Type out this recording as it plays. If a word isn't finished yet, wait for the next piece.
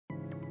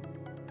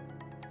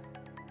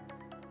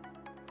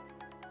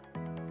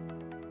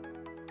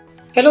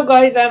Hello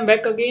guys, I am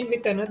back again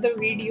with another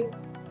video,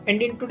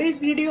 and in today's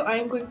video I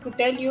am going to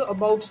tell you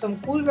about some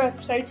cool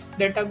websites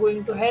that are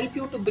going to help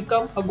you to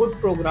become a good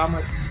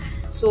programmer.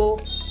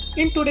 So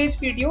in today's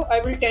video I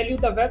will tell you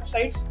the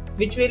websites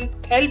which will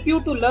help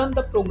you to learn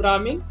the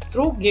programming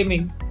through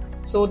gaming.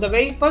 So the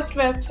very first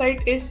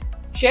website is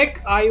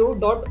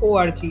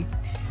checkio.org,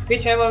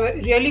 which have a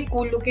really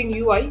cool looking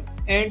UI,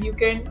 and you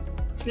can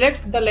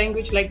select the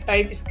language like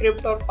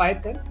TypeScript or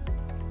Python,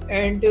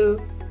 and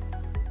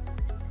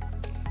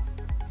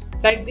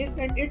like this,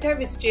 and it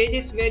have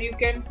stages where you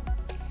can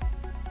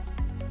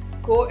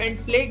go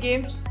and play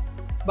games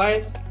by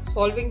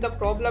solving the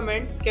problem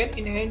and can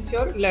enhance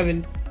your level.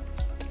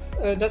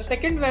 The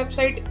second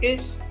website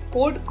is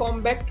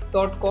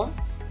codecombat.com,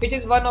 which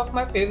is one of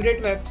my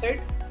favorite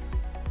website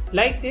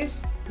like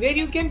this, where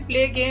you can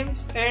play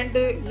games and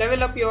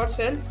level up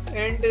yourself.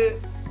 And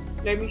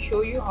let me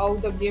show you how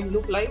the game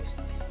look like.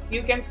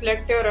 You can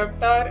select your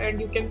avatar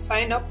and you can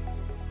sign up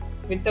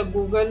with the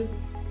Google,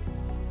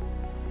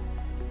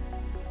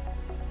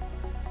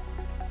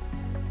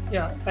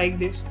 like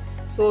this.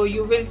 So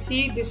you will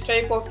see this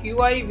type of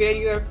UI where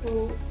you have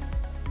to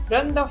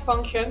run the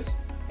functions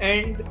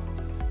and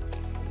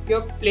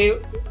your player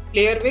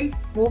will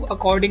move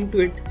according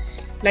to it.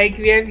 Like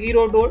we have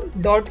hero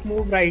dot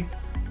move right,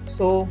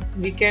 so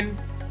we can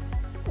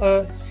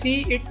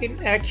see it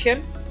in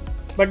action,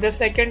 but the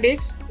second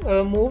is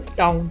move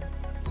down.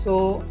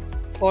 So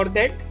for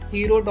that,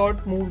 hero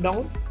dot move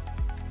down,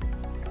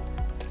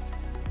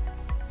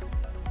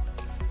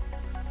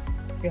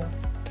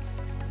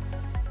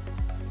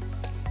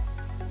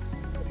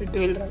 it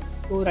will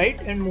go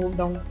right and move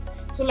down.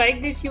 So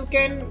like this you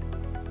can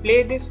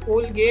play this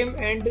whole game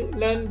and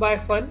learn by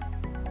fun.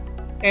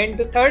 And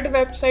the third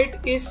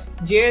website is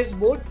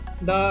jsrobot.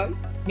 The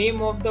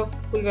name of the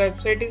full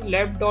website is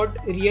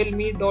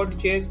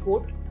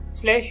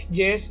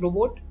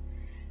lab.realme.jsrobot/jsrobot,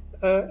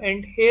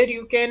 and here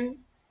you can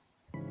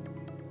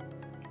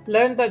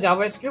learn the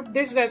JavaScript.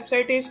 This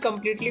website is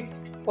completely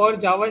for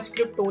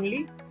JavaScript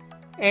only,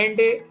 and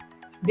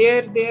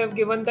there they have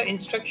given the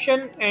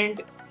instruction,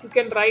 and you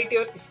can write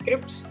your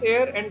scripts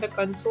here and the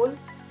console,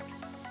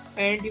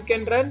 and you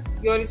can run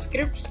your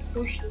scripts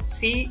to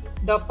see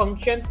the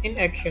functions in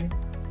action.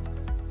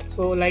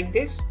 So like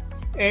this.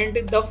 And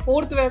the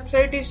fourth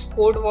website is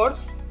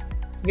codewars,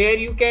 where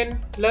you can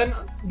learn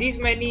these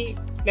many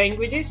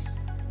languages.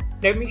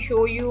 Let me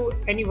show you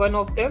any one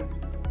of them.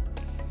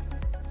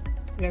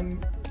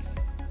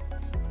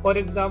 For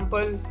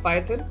example,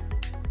 Python.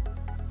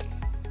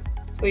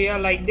 So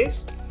like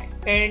this,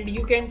 and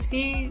you can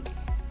see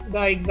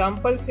the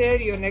examples here,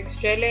 your next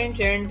challenge,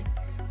 and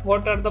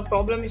what are the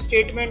problem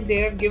statement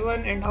they have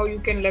given, and how you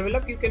can level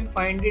up. You can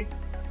find it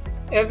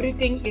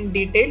everything in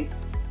detail.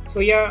 So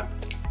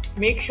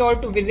make sure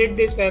to visit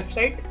this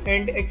website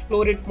and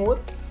explore it more.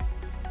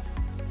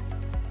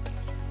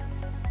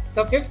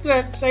 The fifth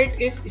website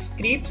is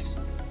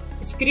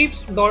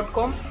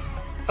screeps.com.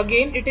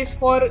 Again, it is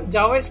for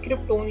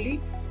JavaScript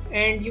only,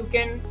 and you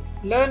can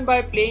learn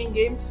by playing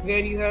games where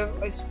you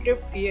have a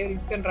script. Here you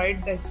can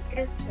write the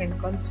scripts and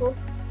console,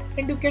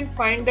 and you can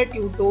find the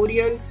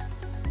tutorials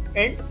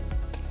and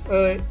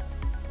the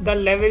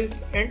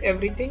levels and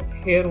everything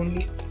here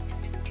only.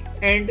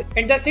 And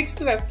the sixth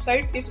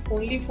website is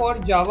only for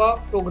Java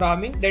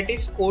programming, that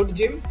is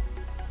codegym,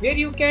 where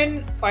you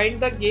can find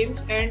the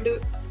games, and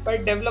by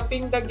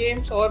developing the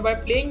games or by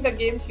playing the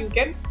games you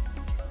can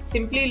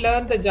simply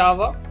learn the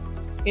Java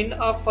in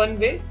a fun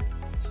way.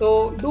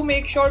 So do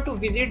make sure to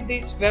visit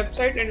this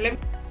website, and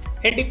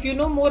if you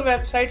know more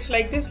websites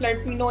like this,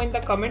 let me know in the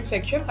comment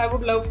section. I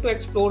would love to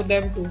explore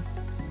them too.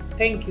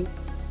 Thank you.